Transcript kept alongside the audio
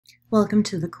Welcome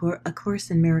to A Course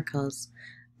in Miracles,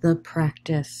 the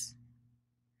practice.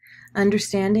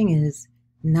 Understanding is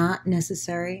not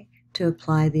necessary to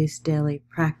apply these daily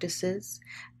practices.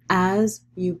 As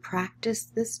you practice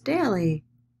this daily,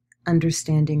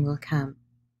 understanding will come.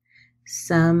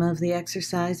 Some of the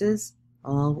exercises,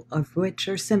 all of which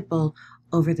are simple,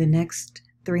 over the next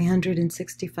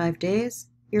 365 days,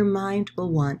 your mind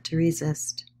will want to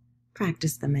resist.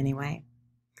 Practice them anyway.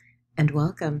 And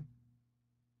welcome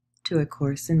to A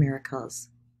Course in Miracles,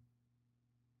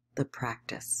 the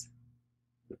practice.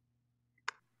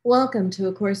 Welcome to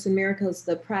A Course in Miracles,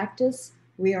 the practice.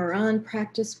 We are on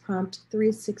practice prompt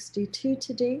 362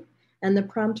 today, and the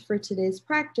prompt for today's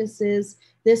practice is,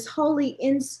 this holy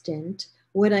instant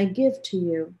would I give to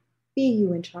you, be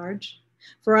you in charge,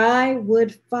 for I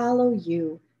would follow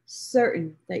you,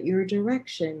 certain that your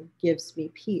direction gives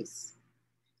me peace.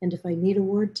 And if I need a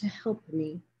word to help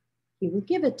me, he will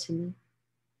give it to me.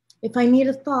 If I need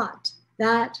a thought,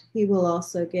 that he will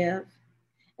also give.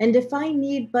 And if I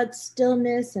need but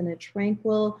stillness and a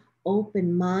tranquil,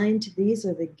 open mind, these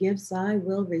are the gifts I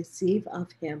will receive of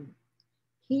him.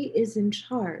 He is in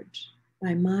charge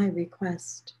by my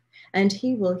request, and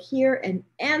he will hear and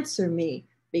answer me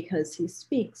because he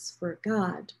speaks for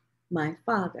God, my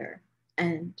Father,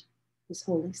 and his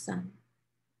Holy Son.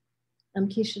 I'm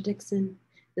Keisha Dixon.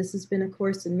 This has been A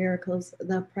Course in Miracles,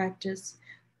 the practice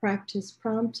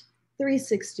prompt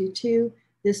 362.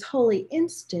 This holy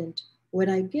instant would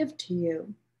I give to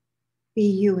you, be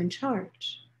you in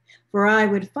charge, for I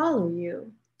would follow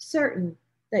you, certain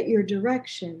that your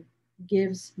direction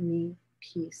gives me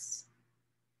peace.